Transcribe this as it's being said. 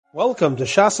Welcome to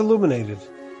Shas Illuminated.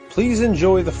 Please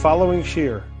enjoy the following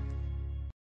shir.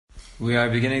 We are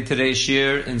beginning today's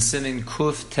shir in siman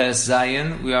Kuf Tes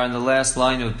Zayin. We are on the last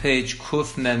line of page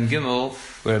Kuf Mem Gimel.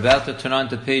 We're about to turn on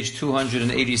to page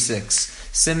 286.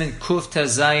 Siman Kuf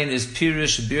Tes Zayin is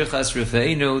Pirush Birchas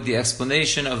Rifa'inu, the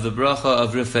explanation of the bracha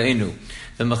of Rifa'inu.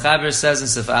 The Mechaber says in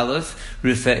Sif Aleph,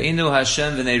 Rifa'inu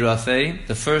Hashem v'nei Rafei.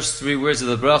 The first three words of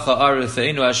the bracha are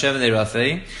Rifa'inu Hashem v'nei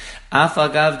Rafei.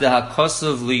 Afagav de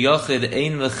hakosov liyochid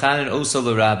ein mechanin osa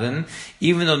l'rabim.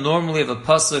 Even though normally if a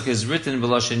pasuk is written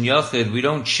b'lashon yochid, we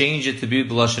don't change it to be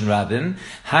b'lashon rabim.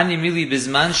 Hani mili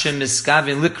bizman shem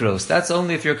miskavin likros. That's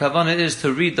only if your kavanah is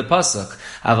to read the pasuk.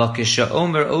 Aval kisha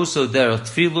omer oso derech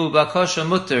tfilu bakasha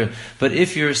mutter. But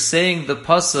if you're saying the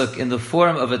pasuk in the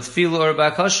form of a tfilu or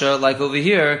bakasha, like over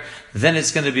here, then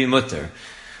it's going to be mutter.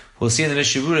 We'll see in the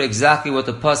Mishabura exactly what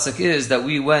the pasuk is that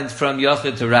we went from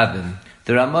yochid to rabim.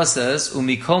 The Ramah says,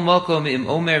 "Umikol makom im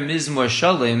omer mizmor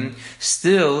shalim."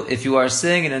 Still, if you are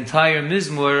saying an entire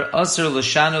mizmor, aser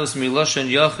l'shanos miloshan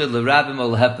yachid l'rabim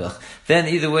ol hepech. Then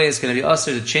either way, it's going to be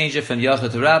aser to change it from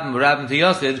yachid to rabim, or rabim to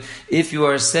yachid. If you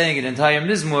are saying an entire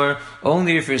mizmor,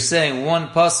 only if you're saying one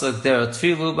pasuk there,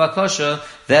 tfilu bakasha,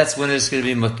 that's when it's going to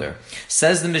be mutter.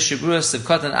 Says the Mishabura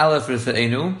Sivkatan Alef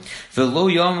Rifa'inu,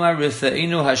 V'lo yomar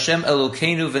Rifa'inu Hashem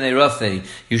Elokeinu v'nei Rafei.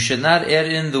 You should not add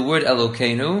in the word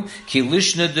Elokeinu, ki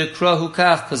lishna dekrahu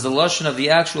kach, because the lashon of the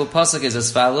actual pasuk is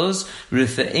as follows,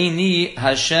 Rifa'ini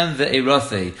Hashem v'ei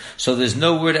Rafei. So there's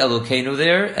no word Elokeinu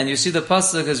there, and you see the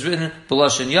pasuk is written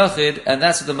b'lashon Yachid, and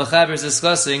that's what the Mechaber is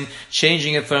discussing,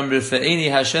 changing it from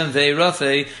Rifa'ini Hashem v'ei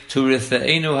Rafei to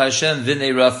Rifa'inu Hashem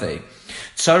v'nei Rafei.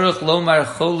 Tzarech lomar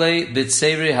chole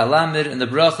b'tzeiri halamid. In the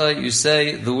bracha, you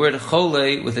say the word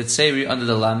chole with a tzeiri under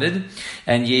the lamid.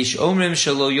 And yesh omrim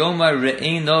shelo yomar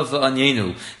re'ein nov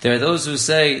v'anyenu. There are those who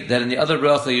say that in the other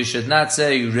bracha you should not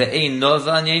say re'ein nov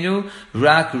v'anyenu,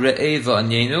 rak re'ei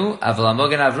v'anyenu. Aval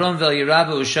amogen avron vel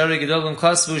yirabu ushari gedolum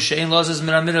kasvu she'ein lozes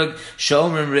min aminog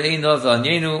she'omrim re'ein nov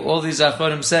v'anyenu. All these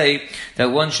achronim say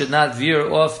that one should not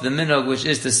veer off the minog, which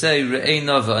is to say re'ein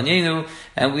nov v'anyenu.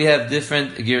 And we have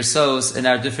different girsos in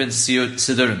our different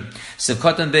sidurim.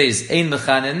 Sivkotan Beis, Ein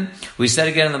Mechanin. We said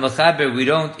again in the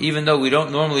Mechaber, even though we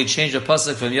don't normally change a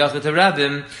pasuk from Yachid to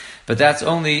Rabim, but that's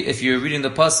only if you're reading the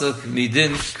pasuk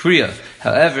midin kriya.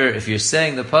 However, if you're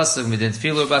saying the pasuk midin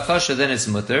tefillah or bakasha, then it's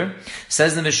mutter.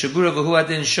 Says the Mishabura v'hu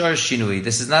adin shar shinui.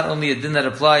 This is not only a din that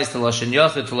applies to lashon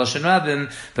yachid, to lashon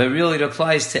rabim, but really it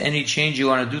applies to any change you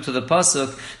want to do to the pasuk.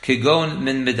 Kigon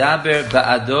min medaber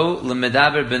ba'ado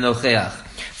lemedaber benocheach.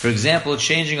 For example,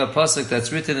 changing a pasuk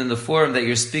that's written in the form that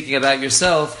you're speaking about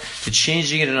yourself to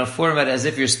changing it in a format as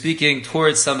if you're speaking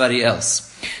towards somebody else.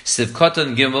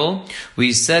 Sivkatan Gimel,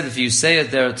 we said if you say it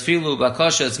there, tfilu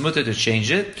bakasha, it's mutter to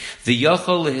change it. The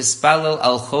yachol lehispalel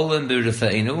al cholim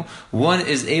b'rifa'inu. One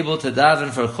is able to daven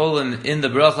for cholim in the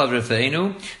bracha of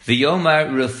rifa'inu. The yomar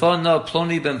rifana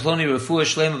ploni ben ploni refuah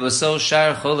shlema basol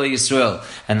shar chola Yisrael.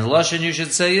 And the lashon you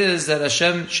should say is that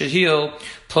Hashem should heal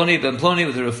ploni ben ploni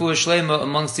with the refuah shlema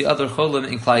amongst the other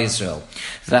cholim in Klal Yisrael.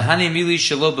 The hani mili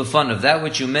shelo b'fanav, that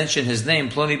which you mention his name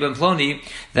ploni ben ploni,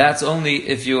 that's only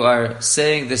if you are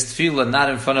saying this tefillah not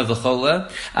in front of the chola.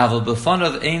 Aval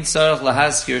b'fanav ein tzarech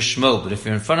lahaskir shmo. But if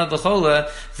you're in front of the chola,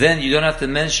 then you don't have to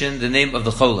mention the name of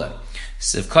the chola.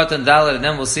 Sivkatan Dalet, and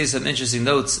then we'll see some interesting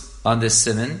notes on this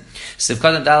siman.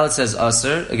 Sivkatan Dalet says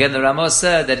Aser. Again, the Ramah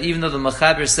said that even though the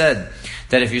Mechaber said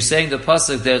that if you're saying the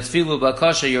pasuk there tfilu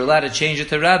bakasha, you're allowed to change it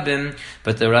to rabim,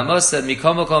 but the Ramah said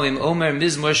mikomokom im omer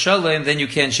mizmor shalem, then you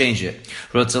can't change it.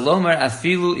 Rotzalomer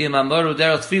afilu im amaru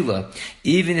derech tefillah.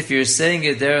 Even if you're saying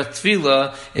it derech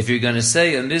tefillah, if you're going to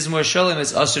say a mizmor shalem,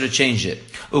 it's also to change it.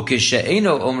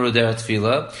 Ukeshe'eno omru derech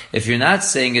tefillah. If you're not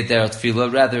saying it derech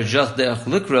tefillah, rather just derech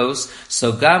likros,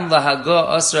 so gam lahago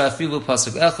asra afilu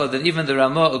pasuk echad, then even the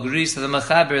Ramah agrees to the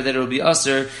Mechaber that it will be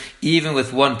asr even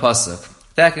with one pasuk.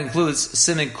 That concludes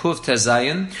siman Kuf Tes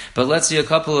Zayin, but let's see a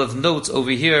couple of notes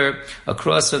over here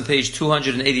across from page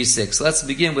 286. Let's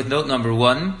begin with note number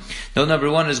 1. Note number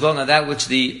 1 is going on that which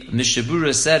the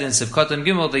Mishabura said in Sivkatan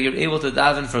Gimel, that you're able to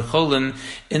daven for cholim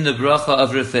in the bracha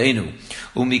of Rifa'inu.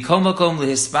 Umikomakom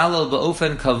lehispalel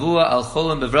ba'ofen kavua al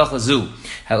cholim bevracha zu.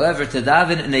 However, to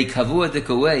daven in a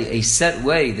kavuadik way, a set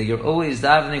way, that you're always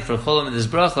davening for cholim in this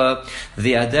bracha,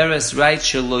 the Aderes writes,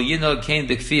 shelo yinog kain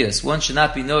b'kfiyas. One should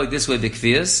not be knowing this way b'kfiyas.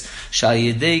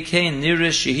 Shayidei kain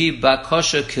nirish shehi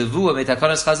bakosha kavua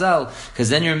metakanas chazal. Because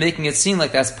then you're making it seem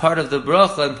like that's part of the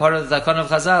bracha and part of the takon of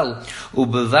chazal.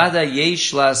 Ubevada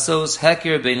yesh la'asos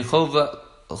heker bein chova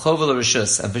chova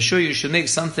l'rishus. And for sure you should make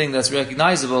something that's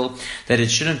recognizable, that it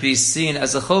shouldn't be seen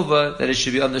as a chova, that it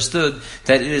should be understood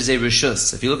that it is a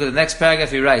rishus. If you look at the next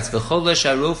paragraph, he writes, V'chola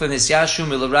sharofim hisyashu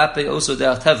milarape oso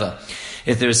derech teva.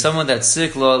 If there is someone that's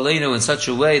sick, lo aleinu, in such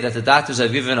a way that the doctors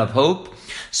have given up hope,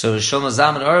 so Shlomo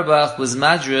Zalman Auerbach was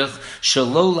madrich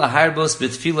shelo laharbos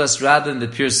b'tfilas rabim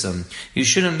b'pirsum. You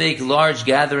shouldn't make large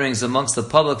gatherings amongst the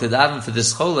public to daven for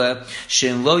this chola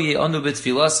she'en lo ye'onu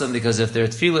b'tfilasam, because if their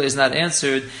tefillah is not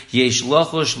answered, yesh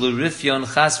lochosh l'rifyon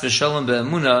chas v'shalom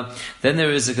be'emuna, then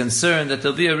there is a concern that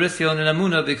there'll be a rifyon in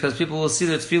emuna because people will see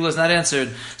that tefillah is not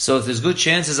answered. So if there's good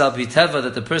chances al piteva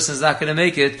that the person is not going to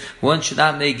make it, one should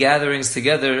not make gatherings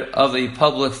together of a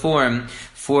public forum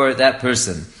for that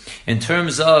person. In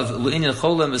terms of Lu'inyan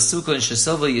Chola Mesuka and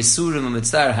Shesilva Yisurim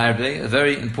Mitzar Harbe, a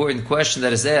very important question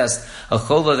that is asked, a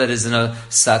Chola that is in a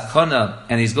Sakana,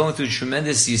 and he's going through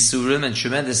tremendous Yisurim and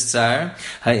tremendous Tsar,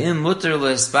 Ha'im Mutter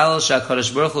Le'espal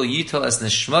Sha'Kadosh Baruch Hu Yito Es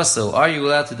Neshmaso, are you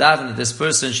allowed to daven that this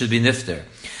person should be nifter?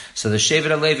 So the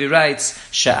Shevet HaLevi writes,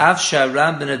 Sha'af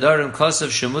Sha'ram ben Adarim Kosav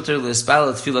Shemuter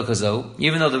L'Espal Tefillah Kazo.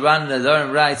 Even though the Ran ben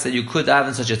Adarim writes that you could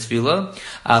daven such a tefillah,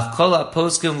 Av Kol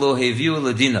HaPoskim Lo Heviu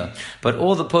Ladina. But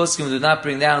all the poskim do not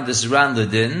bring down this Ran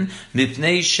Ladin,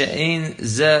 Mipnei She'ein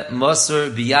Ze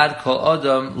Mosur Biyad Kol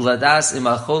Adam Ladas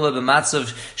Imachola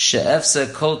B'matzav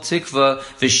She'efse Kol Tikva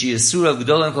V'Shiyasura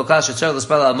V'Gdolim Kol Kal She'Tzer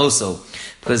L'Espal Amoso.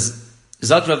 Because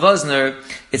Zot Rav Vosner,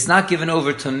 it's not given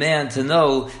over to man to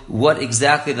know what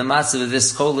exactly the matzav of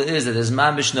this chola is, that there's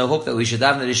mamish no hope that we should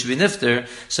daven that he should be nifter,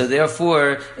 so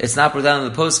therefore it's not brought down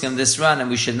in the poskim this run,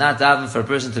 and we should not daven for a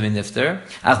person to be nifter.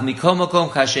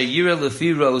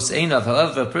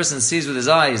 However, if a person sees with his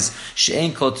eyes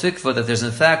she'ein kol tikva, that there's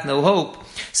in fact no hope,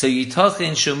 so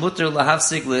yitachin shemuter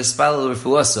lahavsik le'espalel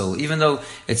refuaso. Even though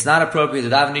it's not appropriate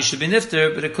that davening should be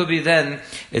nifter, but it could be then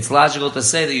it's logical to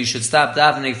say that you should stop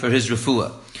davening for his refuah.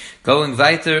 Going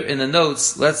weiter in the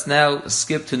notes, let's now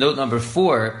skip to note number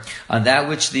 4 on that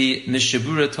which the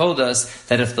Mishabura told us,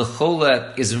 that if the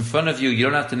chola is in front of you, you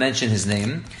don't have to mention his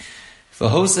name.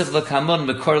 Later on,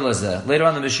 the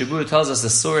Mishabura tells us the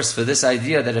source for this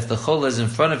idea that if the chola is in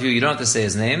front of you, you don't have to say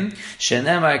his name.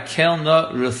 Shenemar kel no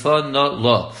rufon no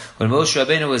lo. When Moshe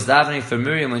Rabbeinu was davening for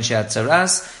Miriam when she had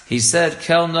tzaras, he said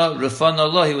kel no rufon no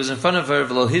lo. He was in front of her,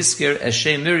 v'lo hiskir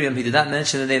eshem Miriam. He did not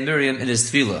mention the name Miriam in his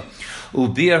tefillah.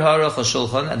 Ubir Aruch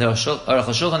HaShulchan, and the Aruch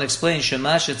HaShulchan explains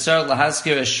Shema Shetzar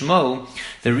Lahaskir Eshmo.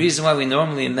 The reason why we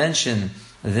normally mention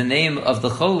the name of the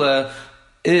chola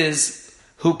is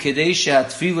Hu Kedesha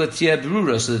Tefillah Tia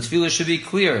Berura, so the tefillah should be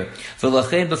clear.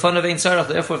 V'lachein b'fanav ein tzarach.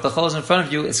 Therefore, if the chola is in front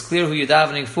of you, it's clear who you're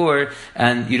davening for,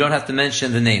 and you don't have to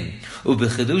mention the name.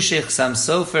 U'b'chedushech Sam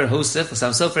Sofer Hosef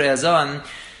Sam Sofer Yazan.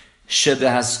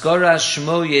 Shebehaskara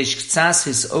shmo yesh ktsas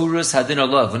his orus hadin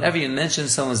olav. Whenever you mention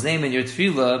someone's name in your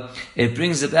tefillah, it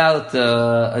brings about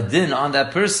a din on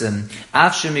that person.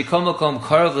 Afshem mikomakom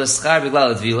karav l'schar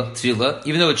b'glal tefillah.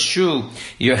 Even though it's true,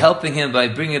 you're helping him by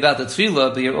bringing about the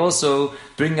tefillah, but you're also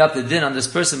bringing up the din on this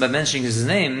person by mentioning his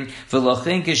name.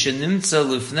 V'lochen kishenimtza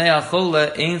lufnei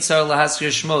hachola ein tzar lahaskir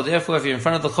shmo. Therefore, if you're in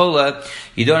front of the chola,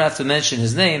 you don't have to mention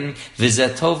his name. V'zeh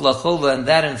tov lachola, and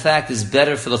that in fact is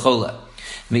better for the chola.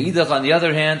 Meidach, on the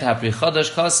other hand, Hapri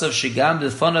Chadash Kasav Shigam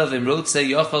B'Fonav Imrotze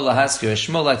Yochel Lahaskir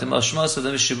Shmo, like the Mashmos of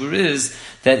the Mishabur is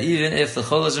that even if the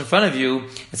Chol is in front of you,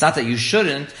 it's not that you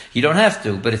shouldn't, you don't have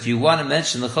to. But if you want to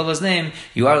mention the Chol's name,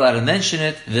 you are allowed to mention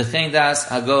it. V'chein das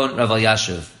Hagon Rav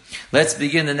Yashiv. Let's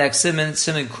begin the next siman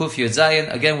Kuf Yud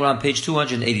Zayin. Again, we're on page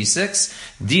 286.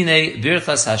 Dinei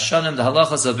Birchas Hashanim, the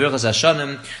halachas of Birchas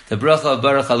Hashanim, the bracha of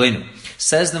Baruch Aleinu.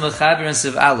 Says the Mechaber in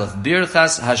Siv Aleph,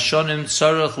 Birchas Hashanim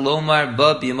Tzarech Lomar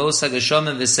Ba B'Yemos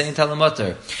HaGeshamim V'Sein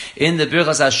Talamater. In the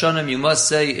Birchas Hashanim, you must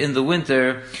say in the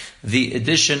winter the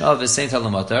addition of a Saint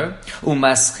Halamatar.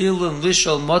 Umaschilun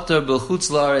lishol motar b'chutz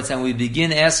la'aretz, and we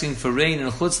begin asking for rain in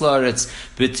chutz la'aretz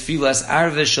b'tfilas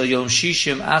arve shel yom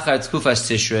shishim achar tkufas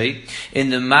tishrei,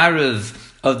 in the Mariv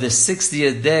of the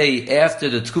 60th day after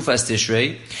the Tkufas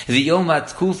Tishrei. The Yom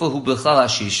HaTkufa hu b'chal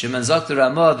hashishim, and Zakh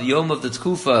Ramah, the Yom of the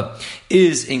Tkufa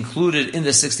is included in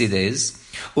the 60 days.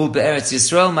 Be'eretz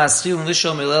Yisrael maschil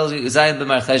lishol milel zayin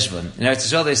b'mar cheshvan. In Eretz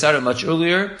Yisrael they started much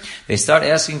earlier. They start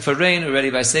asking for rain already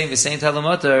by saying the Saint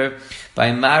Halamatar by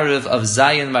Mariv of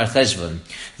Zayin Mar Cheshvan.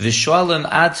 V'shoalim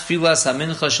ad filas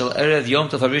hamincha shel erev Yom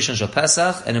Tov Harishon shel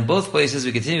Pesach. And in both places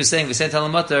we continue saying the Saint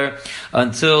Halamatar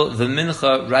until the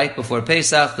mincha right before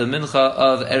Pesach, the mincha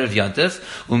of erev Yantif.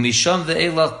 Umisham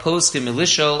ve'elach poskim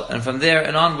milishol, and from there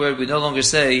and onward we no longer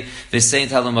say the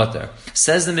Saint Halamatar.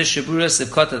 Says the Mishabura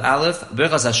Sivkot and Aleph,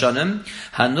 Birchas Hashanim,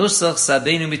 Hanusach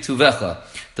Sabeinu Mituvecha.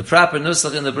 The proper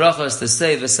nusach in the bracha is to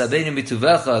say v'sabeinu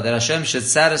mituvecha, that Hashem should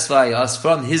satisfy us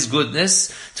from His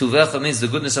goodness. Tuvecha means the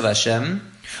goodness of Hashem.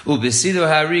 Ubesidur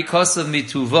hari kosav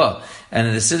mituva, and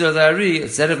in the siddur of the hari,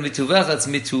 instead of mituvecha, it's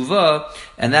mituva,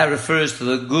 and that refers to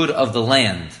the good of the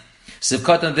land.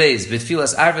 Sivkatan Beis,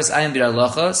 B'tfilas Arvis Ayim Bir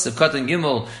Halacha, Sivkatan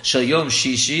Gimel Shel Yom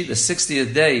Shishi, the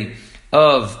 60th day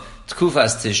of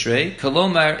Tkufas Tishrei.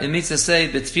 Kolomar, it means to say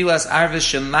B'tfilas Arvis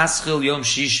Shemaschil Yom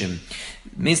Shishim.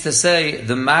 It means to say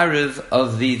the Mariv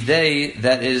of the day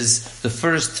that is the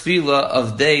first tefillah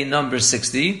of day number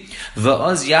 60.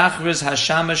 V'oz yachriz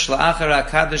hashamash la'achar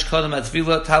hakadosh kodem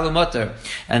atefillah talamoter.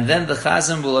 And then the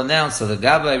Chazan will announce, or the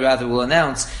Gabbai rather will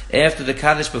announce, after the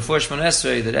Kaddish before Shemon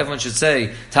Esrei, that everyone should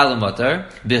say talamoter.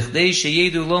 B'chdei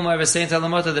sheyedu lomar v'sein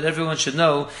talamoter, that everyone should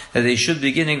know that they should be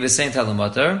beginning v'sein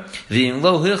talamoter. V'im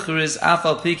lo hilchriz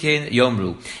afal pikein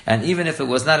yomru. And even if it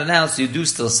was not announced, you do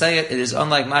still say it. It is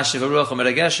unlike Mashiv Aruch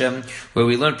Geshem, where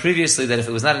we learned previously that if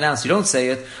it was not announced, you don't say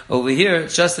it. Over here,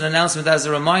 it's just an announcement as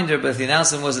a reminder, but if the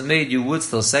announcement wasn't made, you would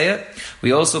still say it.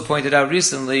 We also pointed out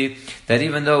recently that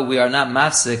even though we are not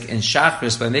mafsik in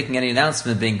Shachris by making any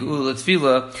announcement being Geula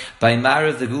Tefillah, by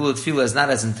Mariv the Geula Tefillah is not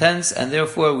as intense, and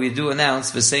therefore we do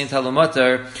announce V'sein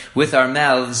Talamotar with our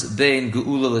mouths being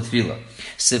Geula Tefillah.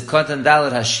 Sivkatan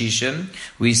Dalet Hashishim,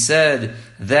 we said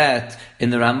that in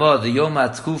the Ramah, the Yom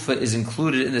HaTkufa is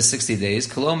included in the 60 days.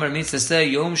 Kolomar means to say,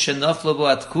 Yom Shenaflo Bo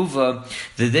HaTkufa,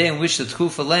 the day in which the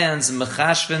Tkufa lands,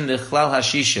 Mechashven Mechlal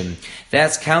Hashishim.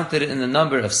 That's counted in the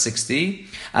number of 60.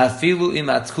 Afilu Im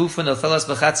HaTkufa Nofelas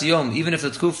B'chatzi Yom, even if the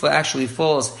Tkufa actually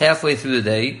falls halfway through the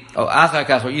day, or Achar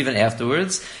Kach, or even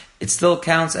afterwards, it still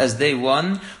counts as day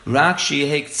one. Rak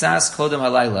sheyeh ktsas kodem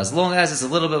halayla. As long as it's a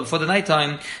little bit before the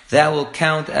nighttime, that will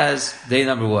count as day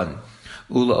number one.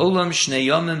 Ula-olam shnei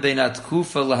yomim bein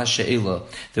ha-tkufa la-ha-she'ela.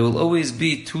 There will always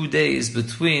be 2 days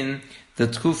between the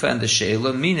tkufa and the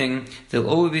she'ela, meaning there will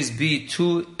always be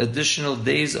 2 additional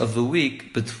days of the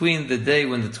week between the day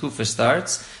when the tkufa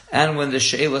starts and when the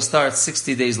she'ela starts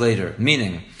 60 days later.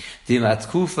 Meaning, the Yom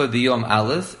HaTkufa b'Yom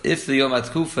Aleph, if the Yom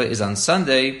HaTkufa is on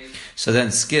Sunday, so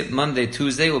then skip Monday,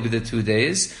 Tuesday will be the 2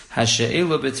 days.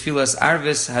 Hashe'elu b'tfilas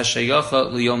arvis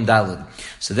hasheyacha liyom daled.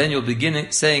 So then you'll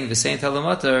begin saying the Saint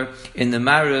Talamatar in the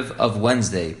Mariv of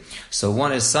Wednesday. So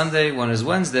one is Sunday, one is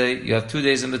Wednesday. You have 2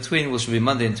 days in between, which will be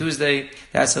Monday and Tuesday.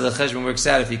 That's how the cheshbon works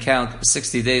out. If you count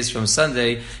 60 days from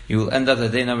Sunday, you will end up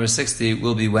that day number 60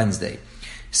 will be Wednesday.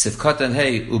 Sivkatan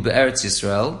Hey u'be'eretz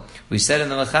Yisrael. We said in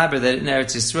the Mechaber that in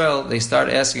Eretz Yisrael they start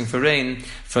asking for rain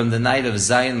from the night of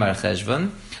Zayin Mar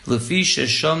Cheshvan. The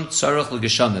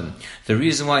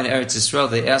reason why in Eretz Yisrael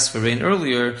they ask for rain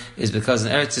earlier is because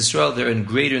in Eretz Yisrael they're in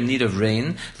greater need of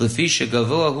rain. Because Eretz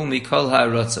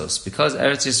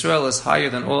Yisrael is higher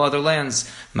than all other lands.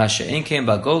 Which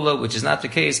is not the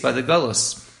case by the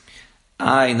Golos.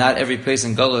 Not every place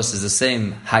in Golos is the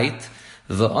same height.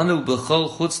 And we in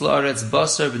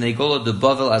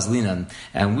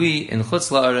Chutz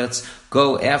La'aretz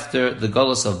go after the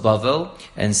Golos of Bavel,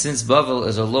 and since Bavel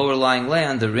is a lower lying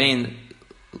land, the rain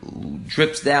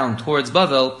drips down towards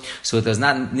Bavel, so it does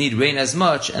not need rain as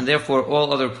much, and therefore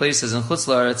all other places in Chutz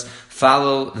La'aretz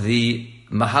follow the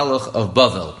Mahalach of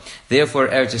Bavel. Therefore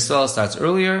Eretz Yisrael starts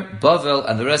earlier, Bavel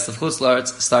and the rest of Chutz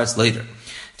La'aretz starts later.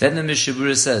 Then the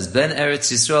Mishabura says, Ben Eretz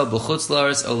Yisrael b'chutz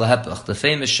la'aretz o lahepach. The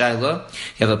famous Shaila,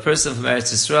 you have a person from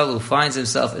Eretz Yisrael who finds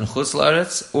himself in chutz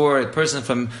la'aretz, or a person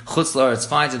from chutz la'aretz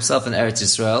finds himself in Eretz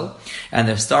Yisrael, and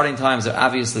their starting times are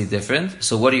obviously different.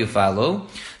 So what do you follow?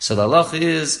 So the halach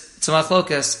is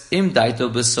tzmachlokas im daito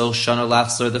b'sol shana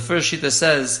lachzor. The first shita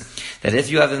says that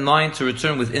if you have in mind to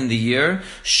return within the year,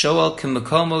 shoal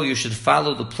kimakomo, you should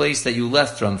follow the place that you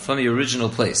left from your original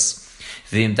place.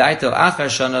 But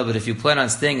if you plan on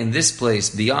staying in this place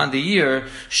beyond the year,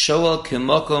 shoal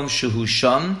kimokom shuhu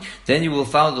sham, then you will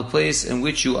follow the place in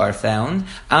which you are found.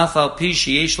 Even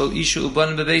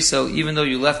though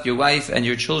you left your wife and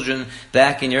your children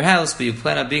back in your house, but you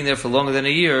plan on being there for longer than a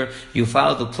year, you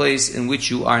follow the place in which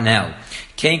you are now.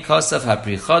 This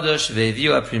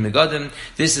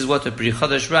is what the Pri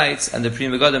Chodesh writes, and the Pri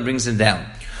Megadim brings him down.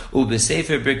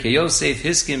 Ubesefer Birkei Yosef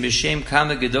Hiskim b'Shem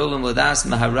Kama Gedolim Ladas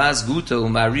Maharaz Guta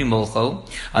Umari Molcho.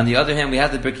 On the other hand, we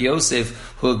have the Birkei Yosef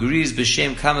who agrees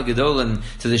b'Shem Kama Gedolim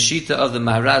to the Shita of the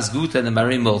Maharaz Guta and the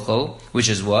Mari Molcho, which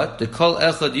is what? The Kol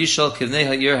Echad Yishal Kivnei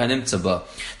Ha'ir Hanimtzaba.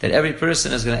 That every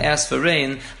person is going to ask for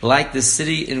rain like the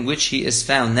city in which he is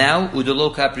found now,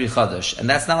 Udolo Kapri Chadash. And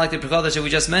that's not like the Pri Chadash that we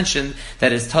just mentioned,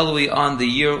 that is totally on the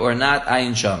year or not,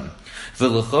 Ayin Sham.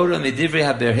 V'lechora medivrei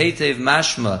haberhetev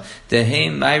mashma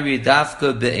deheim mayri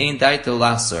dafka be'ein daito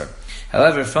lasar.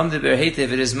 However, from the Ber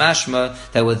Heitev, it is mashma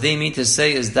that what they mean to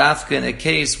say is dafka in a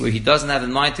case where he doesn't have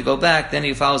in mind to go back, then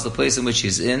he follows the place in which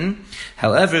he's in.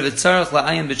 However, v'tzarach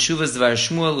la'ayin b'tshuvas dvar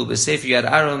Shmuel u'b'sefer Yad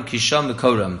Aron kisham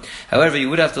mekoram. However, you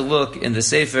would have to look in the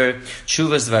Sefer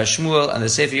Tshuvas dvar Shmuel and the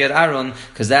Sefer Yad Aron,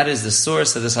 because that is the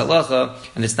source of this halacha,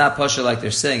 and it's not pasha like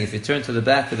they're saying. If you turn to the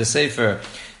back of the Sefer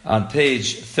on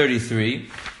page 33,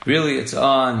 really it's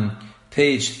on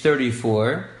page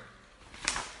 34.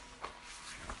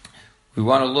 We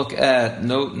want to look at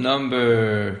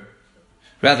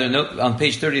on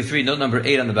page 33, note number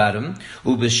 8 on the bottom.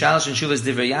 Ubishal shuvas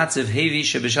divrei Yatziv hevi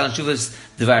shebishal shuvas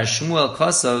dvar Shmuel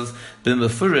kosav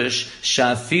b'mefurish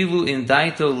shafilu in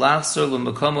daito lachzor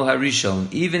l'makomo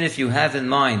harishon. Even if you have in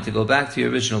mind to go back to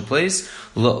your original place,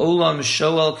 la'olam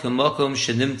shoel k'makom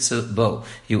shenimtza bo.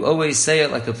 You always say it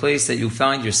like the place that you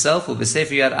find yourself.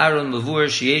 U'b'sefer Yad Aron mavur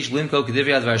sheyesh limko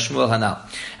k'divrei dvar Shmuel hanal.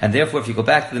 And therefore, if you go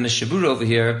back to the Mishabura over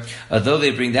here, although they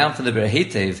bring down from the Ber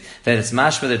Heitev that it's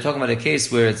mashma, they're talking about a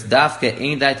case where it's dafka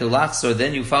ein daito lachzor,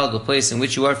 then you follow the place in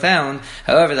which you are found.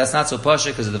 However, that's not so pasha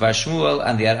because of the Dvar Shmuel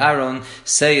and the Yad Aron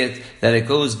say it that it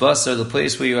goes basar, the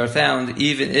place where you are found,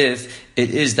 even if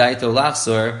it is daito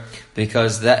lachzor,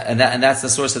 because that's the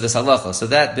source of this halacha. So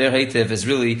that Ber Heitev is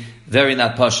really very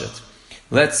not pashat.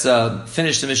 Let's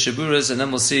finish the Mishaburas and then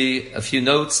we'll see a few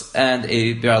notes and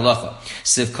a Bir Halacha.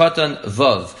 Sivkatan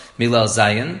Vav Milal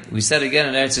Zayin. We said again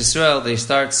in Eretz Yisrael, they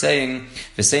start saying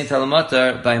V'sein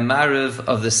Talamatar by Mariv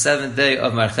of the 7th day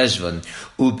of Mar Cheshvan.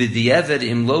 U'b'di'eved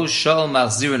im lo shal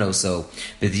machzirin oso.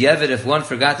 B'di'eved, if one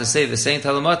forgot to say V'sein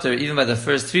Talamatar, even by the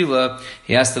first tefillah,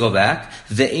 he has to go back.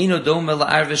 Ve'eino dom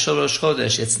mela'ar v'shal Rosh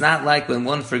Chodesh. It's not like when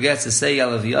one forgets to say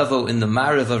Yalav Yavo in the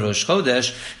Mariv of Rosh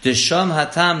Chodesh. The Sham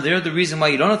Hatam, there the reason why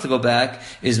you don't have to go back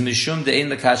is Mishum de'ein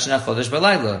Mekadosh Chodesh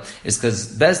Balayla. It's because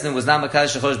Bezdin was not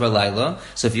Mekadosh Chodesh Balayla.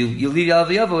 So if you leave Yalav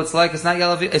Yavo, it's like it's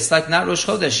like not Rosh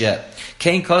Chodesh yet.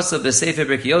 Kain Kosa b'Sefer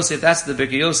Birkei Yosef. That's the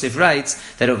Birkei Yosef writes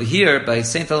that over here by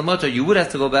Saint Talamatar you would have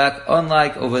to go back,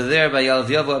 unlike over there by Yalav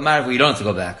Yavo at Mariv where you don't have to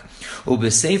go back. However,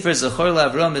 the Sefer Zachor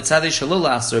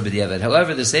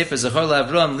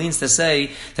Lavram leans to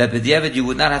say that b'diavad you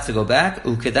would not have to go back.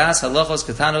 Ukedas halachos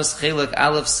katanos chelek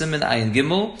Alef siman ayin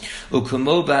gimel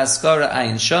ukumo ba'askara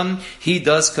ayin sham. He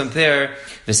does compare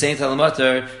the Saint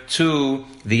Talamatar to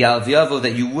the Yalav Yavo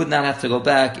that you would not have to go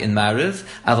back in Mariv.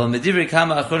 But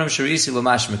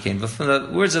from the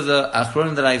words of the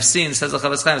Achronim that I've seen, says the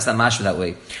Chavetz Chaim, it's not mashma that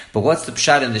way. But what's the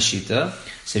pshat in the shita?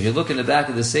 So if you look in the back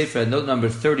of the Sefer at note number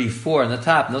 34 on the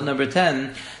top, note number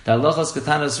 10, the halachos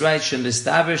katanos writes shem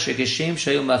mistaver shekeshem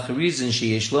shayu macharizin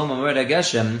sheyeshlom amor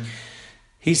hageshem.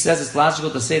 He says it's logical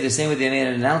to say the same way they made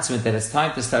an announcement that it's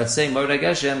time to start saying Mordei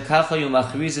Geshem, Kacha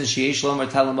Yumachrizin Sheish Lomer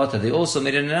Talamotar. They also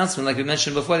made an announcement, like we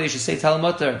mentioned before, they should say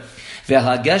Talamotar.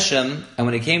 Ve'ha Geshem, and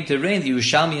when it came to rain, the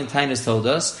Yerushalmi and Tainus told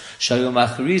us,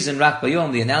 Shayumachrizin Rak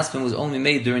Bayom, the announcement was only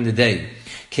made during the day.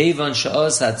 Kevan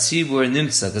Sha'os HaTzibur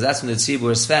Nimtza, because that's when the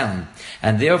Tzibur is found.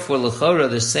 And therefore, L'chora,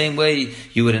 the same way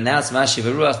you would announce Mashiv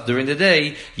Ruach during the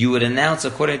day, you would announce,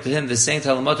 according to him, the same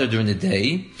Talamatar during the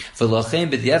day. V'lochem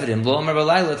b'di'evedim lo omer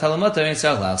b'layla Talamatar ein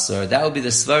tzarich lachzor. That would be the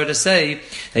svar to say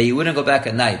that you wouldn't go back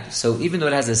at night. So even though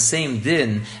it has the same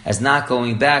din as not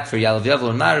going back for Yalav Yavo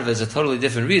and Mariv, it's a totally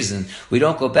different reason. We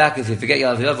don't go back if you forget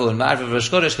Yalav Yavo and Mariv of Rosh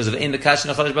Chodesh because of ein mekadosh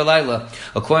chodesh b'layla.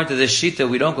 According to this shita,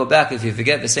 we don't go back if you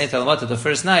forget the same Talamatar the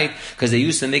first night, because they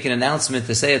used to make an announcement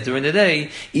to say it during the day,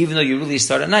 even though you really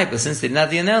start at night. But since they didn't have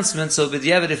the announcement, so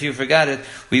b'diavad, if you forgot it,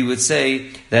 we would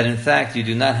say that in fact you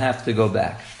do not have to go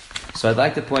back. So I'd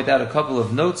like to point out a couple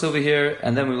of notes over here,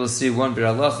 and then we will see one bir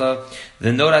halacha.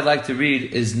 The note I'd like to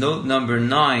read is note number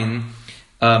 9,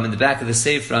 in the back of the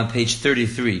Sefer on page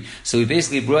 33. So we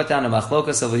basically brought down a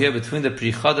machlokas over here between the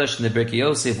Pri Chadash and the Birkei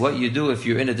Yosef, what you do if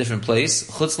you're in a different place.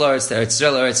 Chutz la'aretz to Eretz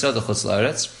Yisrael, Eretz Yisrael to Chutz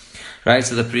la'aretz. Right,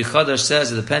 so the Pri Chadash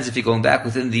says it depends if you're going back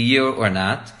within the year or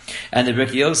not. And the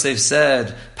Birkei Yosef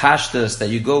said, Pashtus, that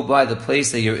you go by the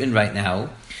place that you're in right now.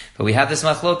 But we have this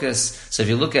machlokas. So if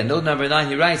you look at note number 9,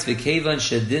 he writes, V'kevan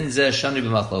shedin zeh shamri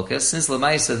b'machlokas. Since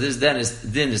l'maisa this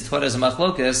din is taught as a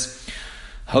machlokas,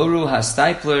 Horu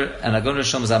HaStipler and Agon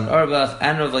Rishon Zalman Auerbach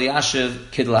and Rav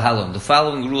Elyashiv Kid Lahalom. The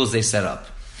following rules they set up.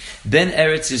 Ben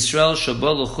Eretz Yisrael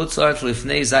Shabol L'Chutz La'aretz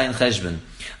Lifnei Zayin Cheshvan.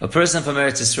 A person from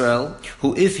Eretz Yisrael,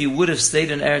 who if he would have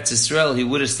stayed in Eretz Yisrael, he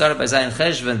would have started by Zayin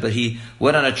Cheshvan, but he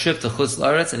went on a trip to Chutz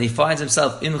La'aretz, and he finds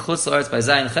himself in Chutz La'aretz by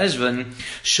Zayin Cheshvan,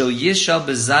 Sho Yishal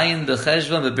B'Zayin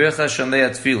B'Cheshvan B'Bircha Shomei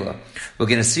Tefillah. We're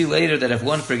going to see later that if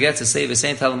one forgets to say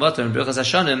V'Sein Talmutar and Birchas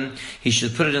Hashanim, he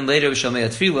should put it in later with Shomei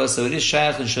Tefillah, so it is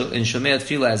Shaykh in Shomei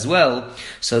Tefillah as well.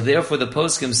 So therefore the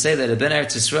poskim say that a Ben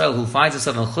Eretz Yisrael who finds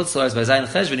himself in Chutz La'aretz by Zayin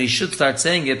Cheshvan, he should start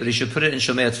saying it, but he should put it in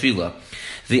Shomei Tefillah.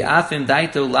 The afim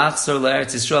daito lachzor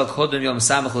le'Eretz Yisrael kodem yom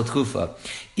samach l'tkufa.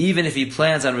 Even if he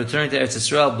plans on returning to Eretz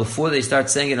Yisrael before they start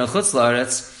saying it in Chutz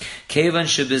La'aretz, kevan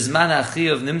shebizman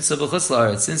ha'chiyav nimtza b'chutz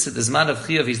La'aretz. Since at the zman of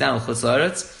chiyav he's now in Chutz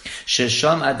La'aretz,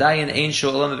 shesham adayin ein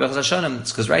sho'olam b'Birchas Hashanim.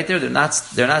 Because right there they're not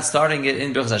starting it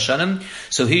in Birchas Hashanim,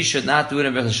 so he should not do it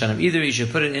in Birchas Hashanim either. He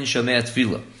should put it in Shomei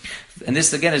Tefillah. And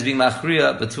this again is being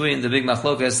machriya between the big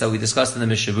machlokas that we discussed in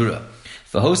the Mishabura.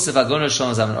 For Hosef Agoner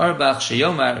Shlomo Zalman Auerbach,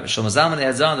 Sheyomar, Shlomo Zalman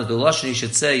adds on that the lashon he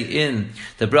should say in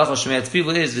the bracha Shomei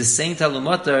Tefillah is V'sein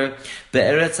talumatar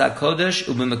be'eretz hakodesh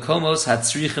u'b'mekomos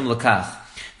hatzrichim lakach.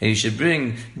 And you should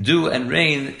bring dew and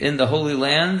rain in the Holy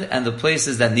Land and the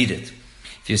places that need it.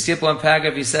 If you skip one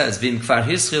paragraph, he says V'im kfar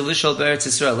hischil lishol be'eretz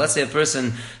Yisrael. Let's say a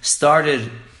person started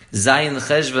Zayin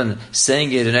Cheshvan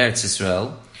saying it in Eretz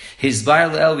Yisrael. His Bar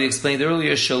Le'el, we explained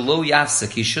earlier, Shalo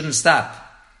Yafsek, he shouldn't stop.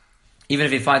 Even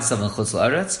if he finds himself in Chutz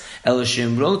La'aretz,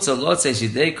 Elishim Rotza Lotzei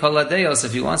Shidei Kol Hadeos,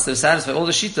 if he wants to satisfy all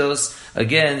the shitos,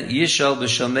 again, Yishal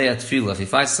B'Shomei Tefillah. If he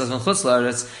finds himself in Chutz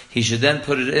La'aretz, he should then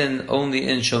put it in only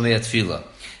in Shomei Tefillah.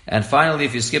 And finally,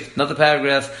 if you skip another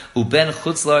paragraph, Uben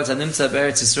Chutz La'aretz Animtza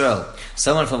B'Eretz Yisrael.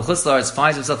 Someone from Chutz La'aretz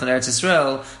finds himself in Eretz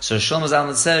Yisrael, so Shlomo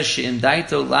Zalman says, She'im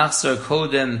Daito Lachzor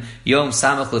Kodem Yom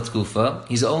Samach L'Tkufa.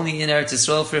 He's only in Eretz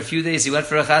Yisrael for a few days. He went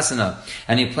for a chasana,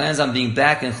 and he plans on being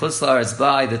back in Chutz La'aretz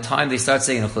by the time they start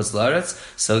saying in Chutz La'aretz.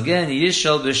 So again,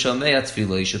 Yishal B'Shomei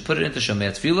Tefillah. You should put it into Shomei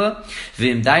Tefillah.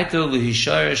 V'im Daito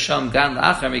L'Hishar Sham Gan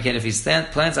L'Achar Miken. If he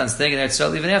plans on staying in Eretz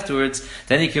Yisrael even afterwards,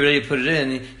 then he can really put it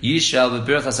in Yishal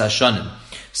B'Birchas Hashanim.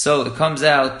 So it comes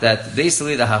out that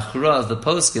basically the hachra of the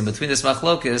poskim between this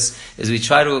machlokas is we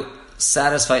try to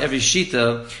satisfy every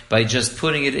shita by just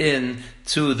putting it in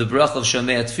to the bracha of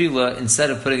Shomei Tefillah instead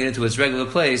of putting it into its regular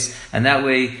place, and that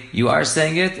way you are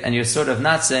saying it and you're sort of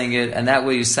not saying it, and that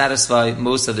way you satisfy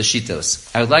most of the shitos.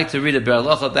 I would like to read a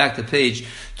beralacha back to page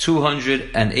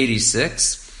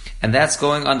 286, and that's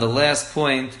going on the last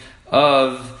point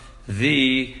of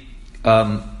the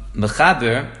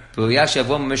mechaber. But we actually have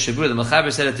one more Mishabur. The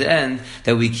Mechaber said at the end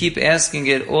that we keep asking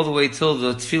it all the way till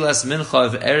the Tfilas Mincha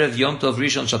of Erev Yom Tov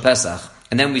Rishon Shal Pesach.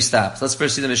 And then we stop. So let's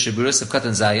first see the Mishaburas of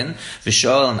Katan Zayin,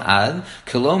 V'Shoel and Ad,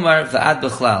 Kolomar V'Ad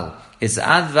B'Chlal. It's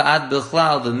Ad V'Ad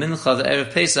B'Chlal, the Mincha of the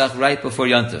Erev Pesach, right before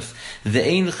Yontif.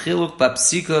 V'Ein Chiluk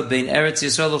B'Psika Bein Eretz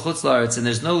Yisrael and Chutz La'aretz. And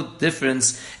there's no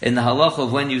difference in the halacha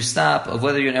of when you stop, of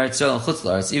whether you're in Eretz Yisrael and Chutz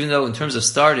La'aretz. Even though in terms of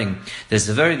starting, there's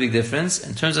a very big difference.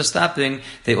 In terms of stopping,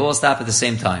 they all stop at the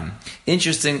same time.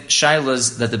 Interesting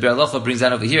shailas that the Beralacha brings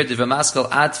out over here. Divrei Maskal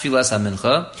Ad Tfilas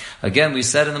HaMincha. Again, we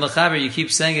said in the Mechaber, you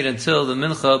keep saying it until the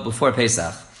Mincha before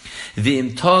Pesach. Let's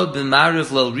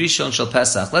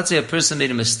say a person made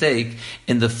a mistake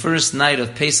in the first night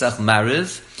of Pesach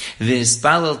Mariv.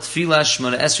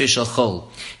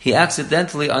 He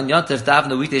accidentally on Yontef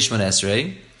davened a weekday Shmona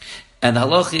Esrei. And the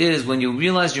halacha is, when you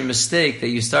realize your mistake, that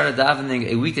you started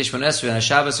davening a weekday Shmona Esrei and a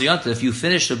Shabbos or Yontef, you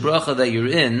finish the bracha that you're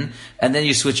in, and then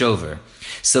you switch over.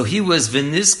 So he was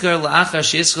v'niskar la'achar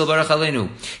she'yisrael Baruch Aleinu.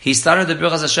 He started the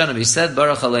Birchas Hashanim. He said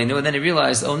Baruch Aleinu, and then he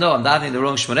realized, oh no, I'm davening the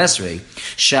wrong Shmona Esrei.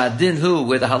 Shadin hu,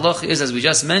 where the halacha is, as we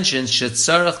just mentioned,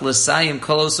 shetzarach l'sayim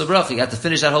kolos bracha. You have to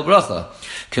finish that whole bracha.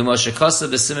 K'mo shekasa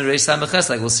b'simin reish samaches,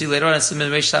 like we'll see later on in simin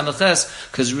reish samaches,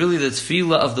 because really the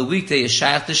tefillah of the weekday is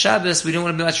shayach to Shabbos. We don't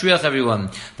want to be mashriach everyone,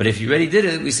 but if you already did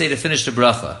it, we say to finish the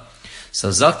bracha. So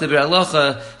zok the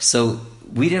beralacha. So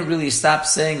we didn't really stop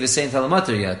saying the same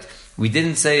talamater yet. We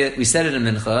didn't say it, we said it in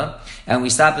Mincha, and we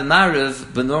stopped in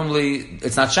Mariv, but normally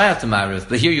it's not Shayach to Mariv.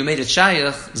 But here you made it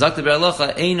Shayach, Zak the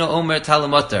Beralacha, Eino Omer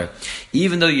Talamater.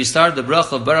 Even though you started the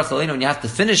bracha of Baruch Aleinu and you have to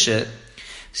finish it,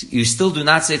 you still do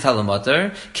not say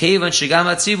Talamater. Kevan Shigam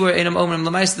HaTzibur, Einam Omerim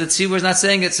L'maisa, the Tzibur is not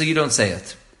saying it, so you don't say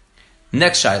it.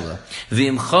 Next Shaila.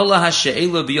 V'im Chola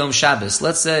HaShe'elu B'yom Shabbos.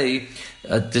 Let's say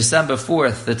December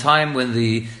 4th, the time when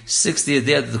the 60th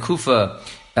day of the Kufa,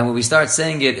 and when we start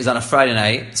saying it is on a Friday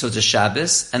night, so it's a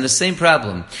Shabbos, and the same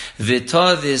problem.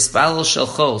 V'tov is Balal Shel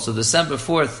Chol. So December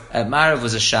 4th at Mariv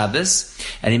was a Shabbos,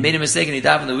 and he made a mistake and he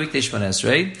davened the weekday Shemona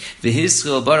Esrei.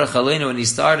 V'hischil Baruch Aleinu, and he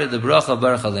started the bracha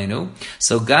Baruch Aleinu.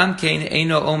 So Gam Kein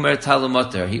Eino Omer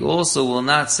Talumater. He also will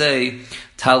not say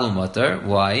Talumater.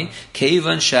 Why?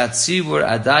 Keivan Shatzibur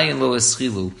Adayin Lo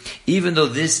Eschilu. Even though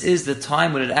this is the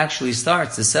time when it actually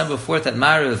starts, December 4th at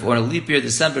Mariv, or in a leap year,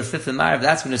 December 5th at Mariv,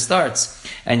 that's when it starts.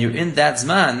 And you're in that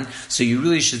Zman, so you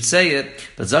really should say it.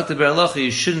 But Zakta Beralocha, you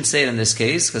shouldn't say it in this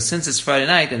case, because since it's Friday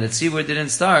night and the Tzibur didn't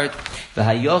start, the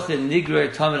Hayochid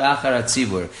Nigrer Tamid Achar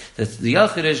Tzibur. The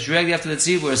Yochid is dragged after the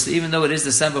Tzibur, so even though it is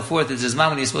December 4th, it's the Zman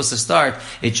when you're supposed to start,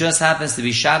 it just happens to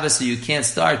be Shabbos, so you can't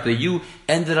start, but you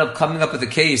ended up coming up with a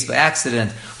case by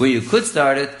accident where you could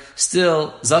start it.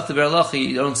 Still, Zakta Beralocha,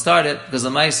 you don't start it, because the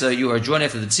Maisa, you are joined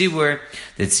after the Tzibur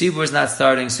is not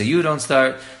starting, so you don't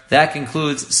start. That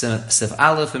concludes Sif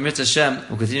Aleph and Mitzvah Hashem.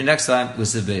 We'll continue next time with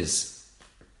Sif Beis.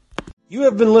 You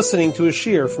have been listening to a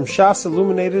shiur from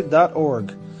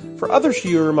shasilluminated.org. For other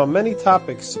shiurim on many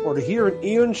topics, or to hear an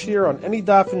Iyun shiur on any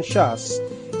daf in Shas,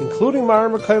 including Ma'ar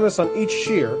Mekaymas on each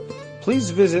shiur,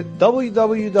 please visit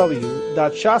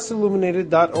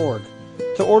www.shasilluminated.org.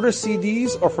 To order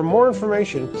CDs or for more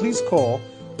information, please call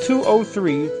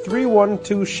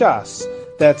 203-312-SHAS.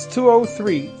 That's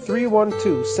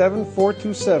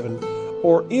 203-312-7427,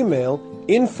 or email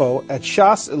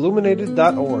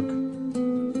info@shasilluminated.org.